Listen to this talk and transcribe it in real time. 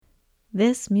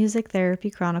This Music Therapy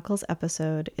Chronicles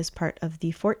episode is part of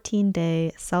the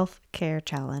 14-day self-care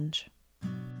challenge.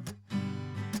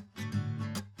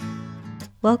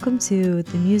 Welcome to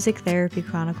the Music Therapy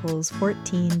Chronicles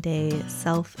 14-day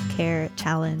self-care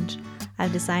challenge.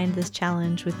 I've designed this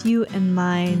challenge with you in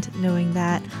mind, knowing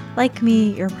that, like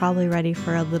me, you're probably ready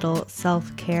for a little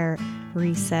self-care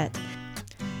reset.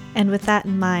 And with that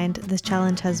in mind, this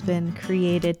challenge has been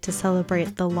created to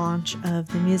celebrate the launch of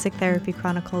the Music Therapy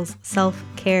Chronicles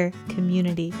self-care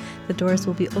community. The doors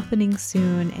will be opening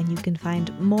soon, and you can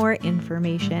find more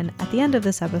information at the end of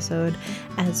this episode,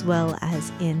 as well as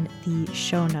in the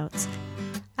show notes.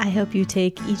 I hope you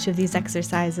take each of these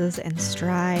exercises in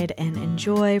stride and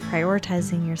enjoy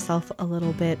prioritizing yourself a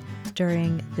little bit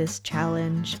during this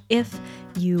challenge. If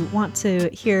you want to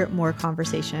hear more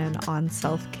conversation on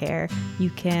self-care,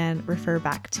 you can refer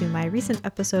back to my recent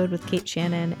episode with Kate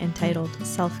Shannon entitled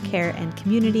Self-Care and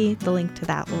Community. The link to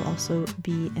that will also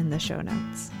be in the show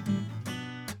notes.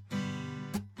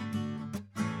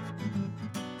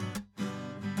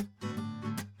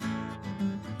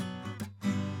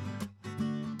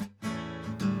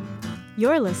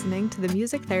 You're listening to the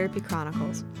Music Therapy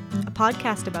Chronicles, a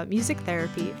podcast about music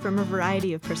therapy from a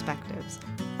variety of perspectives.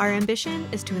 Our ambition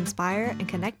is to inspire and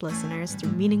connect listeners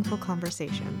through meaningful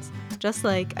conversations, just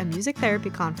like a music therapy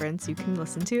conference you can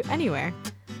listen to anywhere.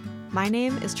 My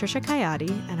name is Trisha Kayati,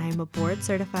 and I am a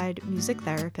board-certified music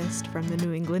therapist from the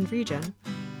New England region.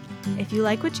 If you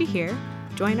like what you hear,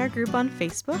 join our group on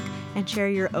Facebook and share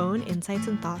your own insights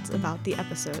and thoughts about the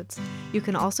episodes. You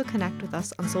can also connect with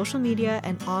us on social media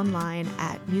and online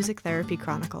at Music Therapy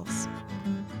Chronicles.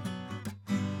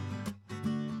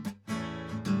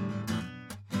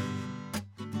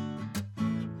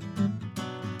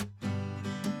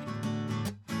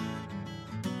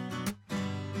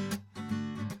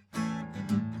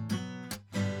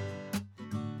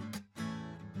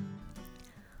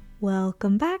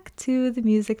 Welcome back to the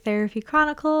Music Therapy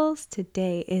Chronicles.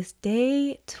 Today is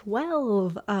day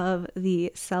 12 of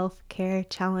the self-care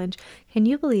challenge. Can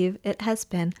you believe it has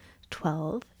been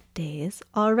 12 days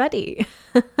already?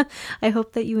 I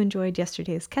hope that you enjoyed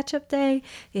yesterday's catch-up day.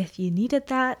 If you needed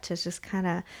that to just kind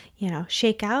of,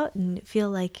 shake out and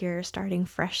feel like you're starting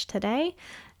fresh today,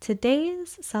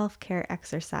 today's self-care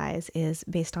exercise is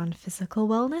based on physical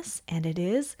wellness, and it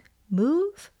is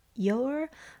move your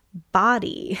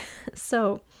body.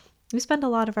 So we spend a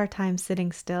lot of our time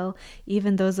sitting still,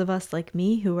 even those of us like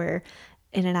me who are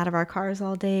in and out of our cars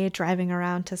all day, driving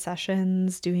around to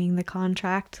sessions, doing the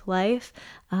contract life.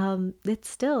 There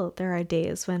are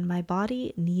days when my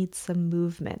body needs some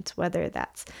movement, whether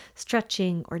that's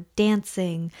stretching or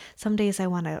dancing. Some days I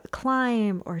want to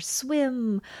climb or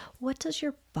swim. What does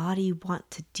your body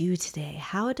want to do today?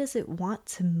 How does it want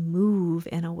to move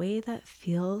in a way that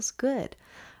feels good?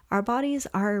 Our bodies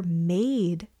are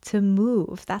made to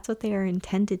move. That's what they are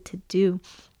intended to do.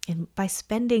 And by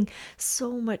spending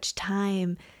so much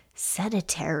time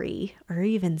sedentary or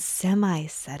even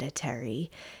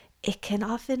semi-sedentary, it can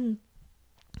often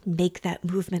make that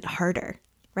movement harder,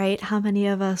 right? How many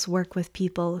of us work with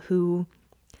people who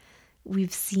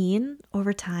we've seen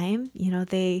over time,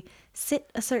 they sit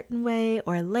a certain way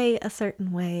or lay a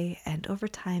certain way, and over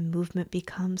time movement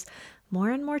becomes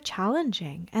more and more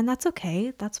challenging. And that's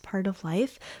okay. That's part of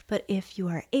life. But if you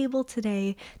are able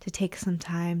today to take some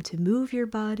time to move your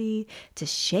body, to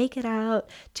shake it out,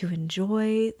 to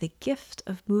enjoy the gift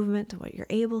of movement, what you're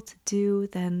able to do,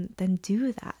 then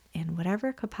do that in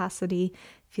whatever capacity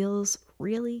feels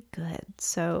really good.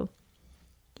 So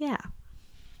yeah.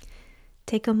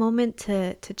 Take a moment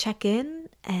to check in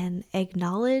and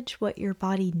acknowledge what your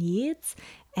body needs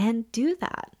and do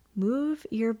that. Move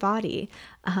your body.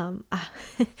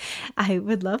 I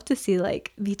would love to see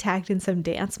be tagged in some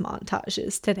dance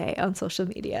montages today on social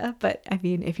media. But I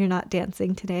mean, if you're not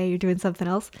dancing today, you're doing something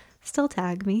else, still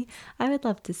tag me. I would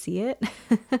love to see it.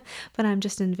 But I'm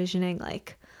just envisioning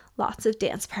lots of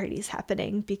dance parties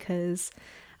happening because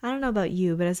I don't know about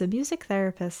you, but as a music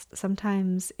therapist,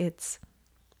 sometimes it's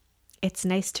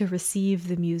nice to receive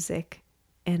the music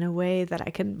in a way that I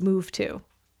can move to.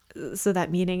 So that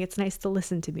meaning it's nice to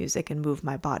listen to music and move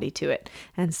my body to it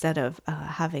instead of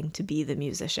having to be the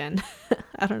musician.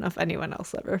 I don't know if anyone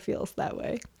else ever feels that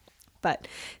way. But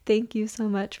thank you so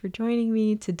much for joining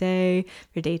me today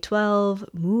for day 12.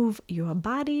 Move your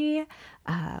body.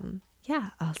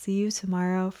 I'll see you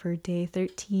tomorrow for day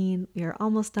 13. We are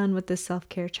almost done with this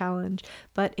self-care challenge,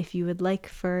 but if you would like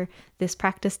for this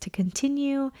practice to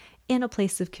continue in a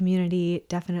place of community,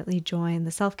 definitely join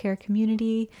the self-care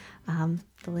community.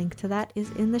 The link to that is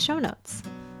in the show notes.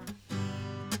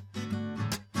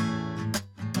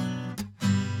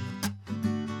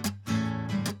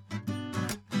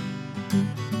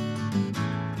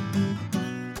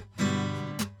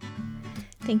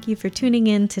 Thank you for tuning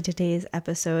in to today's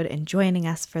episode and joining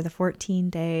us for the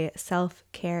 14-day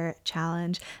self-care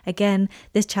challenge. Again,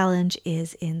 this challenge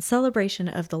is in celebration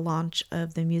of the launch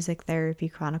of the Music Therapy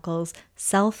Chronicles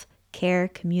self-care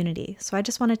community. So I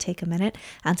just want to take a minute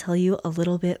and tell you a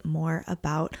little bit more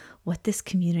about what this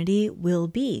community will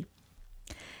be.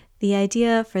 The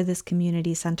idea for this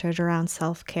community centered around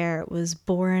self-care was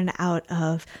born out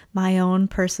of my own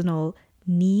personal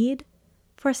need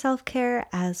for self-care,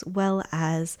 as well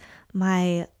as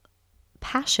my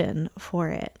passion for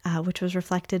it, which was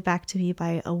reflected back to me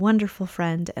by a wonderful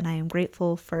friend. And I am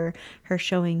grateful for her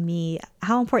showing me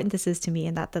how important this is to me,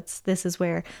 and this is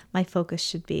where my focus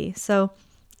should be. So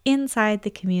inside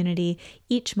the community,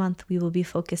 each month we will be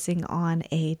focusing on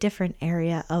a different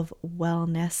area of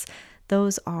wellness.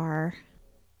 Those are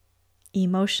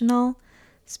emotional,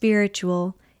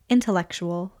 spiritual,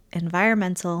 intellectual,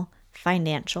 environmental,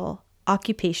 financial,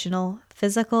 occupational,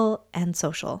 physical, and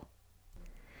social.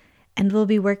 And we'll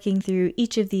be working through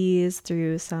each of these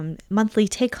through some monthly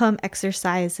take-home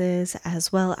exercises,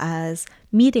 as well as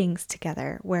meetings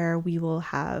together where we will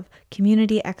have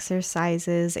community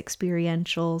exercises,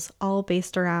 experientials, all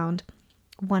based around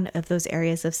one of those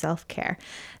areas of self-care.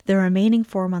 The remaining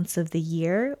 4 months of the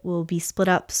year will be split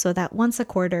up so that once a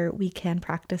quarter we can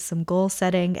practice some goal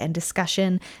setting and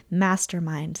discussion,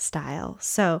 mastermind style.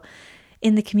 So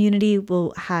in the community,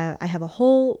 I have a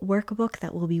whole workbook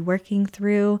that we'll be working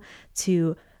through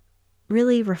to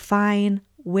really refine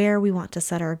where we want to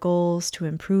set our goals to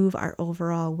improve our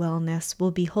overall wellness. We'll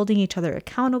be holding each other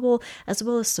accountable, as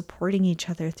well as supporting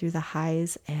each other through the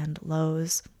highs and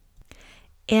lows.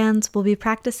 And we'll be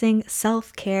practicing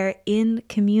self-care in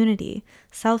community.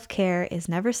 Self-care is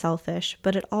never selfish,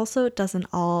 but it also doesn't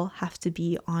all have to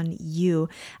be on you.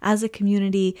 As a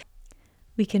community,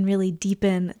 we can really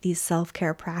deepen these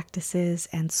self-care practices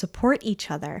and support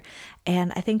each other.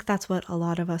 And I think that's what a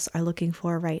lot of us are looking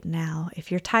for right now.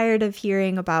 If you're tired of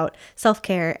hearing about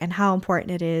self-care and how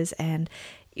important it is, and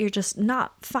you're just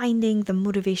not finding the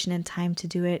motivation and time to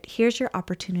do it, here's your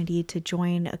opportunity to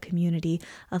join a community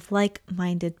of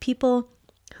like-minded people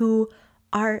who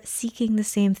are seeking the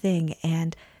same thing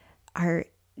and are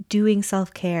doing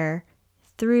self-care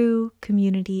through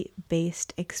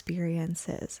community-based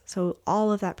experiences. So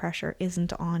all of that pressure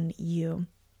isn't on you.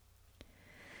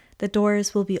 The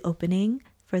doors will be opening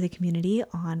for the community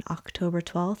on October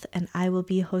 12th, and I will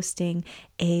be hosting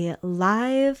a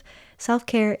live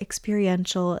self-care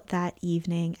experiential that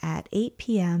evening at 8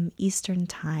 p.m. Eastern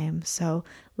Time. So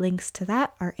links to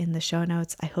that are in the show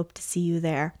notes. I hope to see you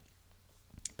there.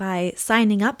 By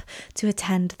signing up to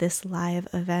attend this live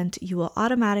event, you will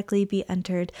automatically be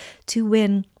entered to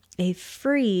win a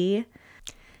free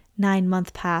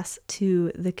 9-month pass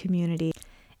to the community.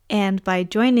 And by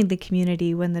joining the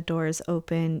community when the doors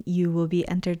open, you will be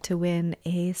entered to win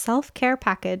a self-care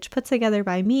package put together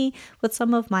by me with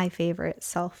some of my favorite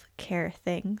self-care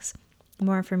things.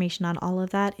 More information on all of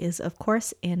that is, of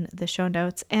course, in the show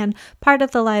notes. And part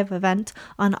of the live event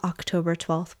on October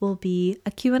 12th will be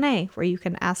a Q&A where you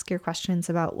can ask your questions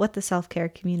about what the self-care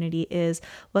community is,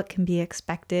 what can be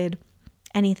expected,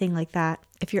 anything like that.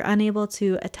 If you're unable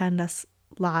to attend us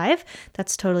live,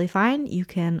 that's totally fine. You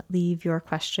can leave your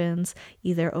questions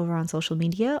either over on social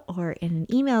media or in an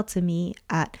email to me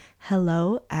at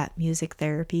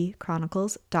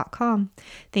hello@musictherapychronicles.com.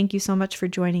 Thank you so much for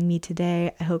joining me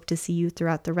today. I hope to see you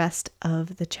throughout the rest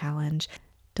of the challenge.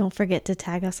 Don't forget to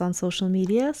tag us on social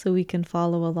media so we can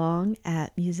follow along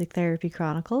at Music Therapy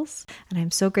Chronicles. And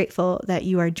I'm so grateful that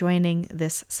you are joining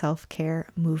this self-care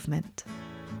movement.